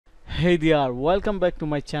Hey there, welcome back to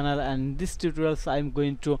my channel, and in this tutorials I am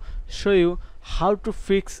going to show you how to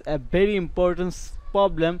fix a very important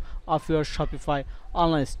problem of your Shopify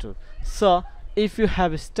online store. So if you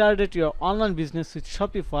have started your online business with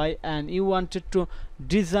Shopify and you wanted to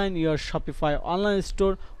design your Shopify online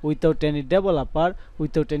store without any developer,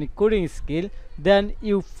 without any coding skill, then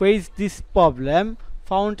you face this problem,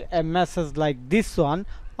 found a message like this one: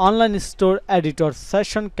 online store editor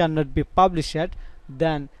session cannot be published.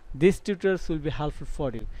 Then this tutorials will be helpful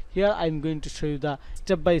for you. Here I am going to show you the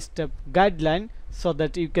step-by-step guideline so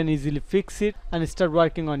that you can easily fix it and start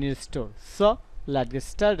working on your store. So let's get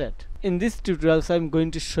started. In this tutorials I am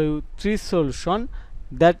going to show you 3 solutions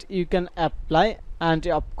that you can apply, and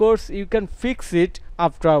of course you can fix it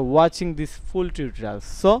after watching this full tutorial.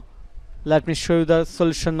 So let me show you the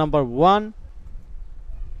solution number 1.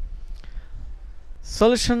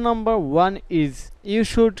 Solution number 1 is you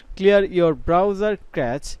should clear your browser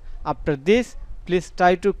cache. After this, please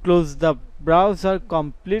try to close the browser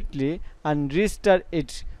completely and restart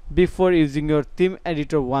it before using your theme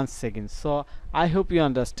editor once again. So I hope you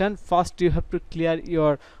understand. First you have to clear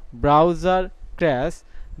your browser cache,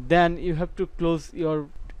 then you have to close your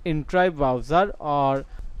entire browser or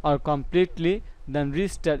completely, then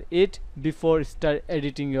restart it before start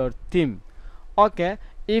editing your theme. Okay,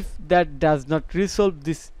 if that does not resolve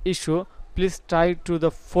this issue, please try to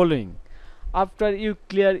the following. After you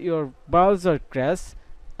clear your browser cache,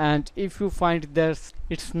 and if you find that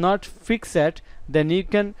it's not fixed, then you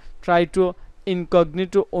can try to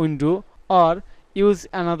incognito window or use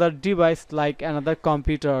another device like another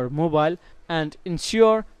computer or mobile, and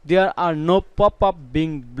ensure there are no pop-up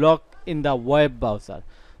being blocked in the web browser.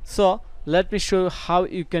 So let me show you how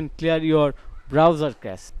you can clear your browser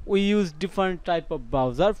cache. We use different type of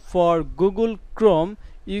browser. For Google Chrome,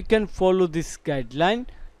 you can follow this guideline.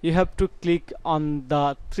 You have to click on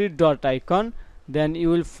the 3 dot icon, then you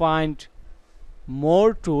will find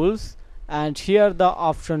more tools, and here the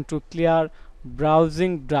option to clear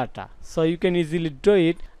browsing data. So you can easily do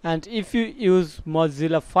it. And if you use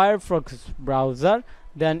Mozilla Firefox browser,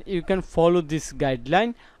 then you can follow this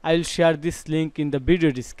guideline. I will share this link in the video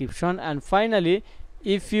description. And finally,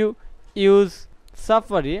 if you use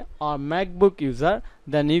Safari or MacBook user,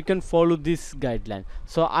 then you can follow this guideline.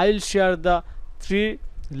 So I will share the 3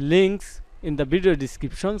 links in the video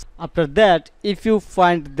descriptions. After that, if you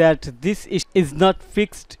find that this issue is not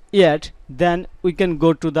fixed yet, then we can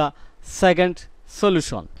go to the second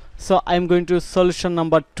solution. So I am going to solution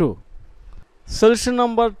number 2. Solution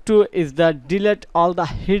number 2 is that delete all the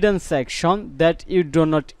hidden section that you do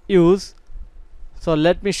not use. So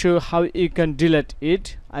let me show you how you can delete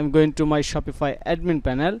it. I'm going to my Shopify admin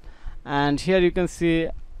panel, and here you can see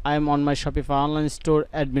I am on my Shopify online store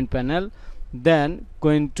admin panel. Then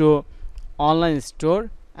going to online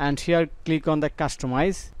store, and here click on the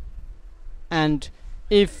customize, and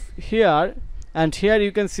here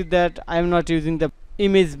you can see that I am not using the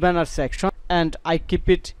image banner section and I keep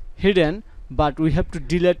it hidden, but we have to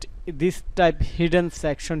delete this type hidden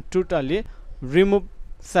section totally. Remove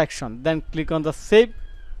section, then click on the save.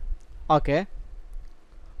 Okay,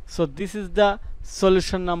 so this is the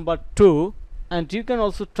solution number 2, and you can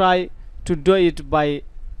also try to do it by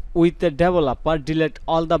with the developer. Delete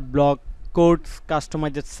all the block codes,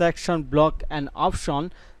 customized section, block and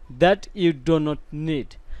option that you do not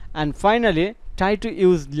need. And finally, try to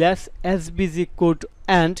use less SVG code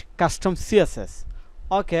and custom CSS.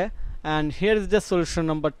 Okay, and here is the solution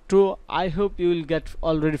number 2. I hope you will get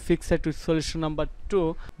already fixed with solution number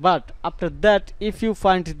 2. But after that, if you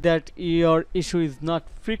find that your issue is not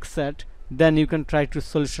fixed, then you can try to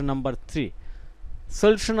solution number 3.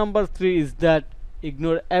 Solution number 3 is that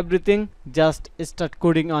ignore everything, just start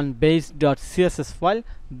coding on base.css file,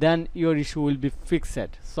 then your issue will be fixed.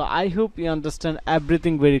 So I hope you understand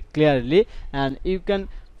everything very clearly, and you can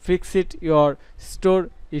fix it your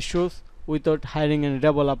store issues without hiring any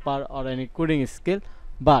developer or any coding skill.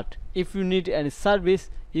 But if you need any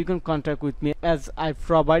service, you can contact with me, as I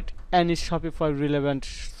provide any Shopify relevant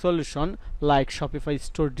solution like Shopify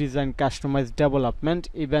store design, customized development,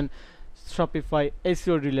 even Shopify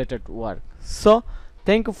SEO related work. So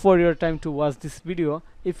thank you for your time to watch this video.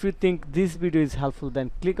 If you think this video is helpful, then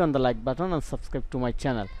click on the like button and subscribe to my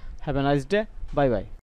channel. Have a nice day. Bye bye.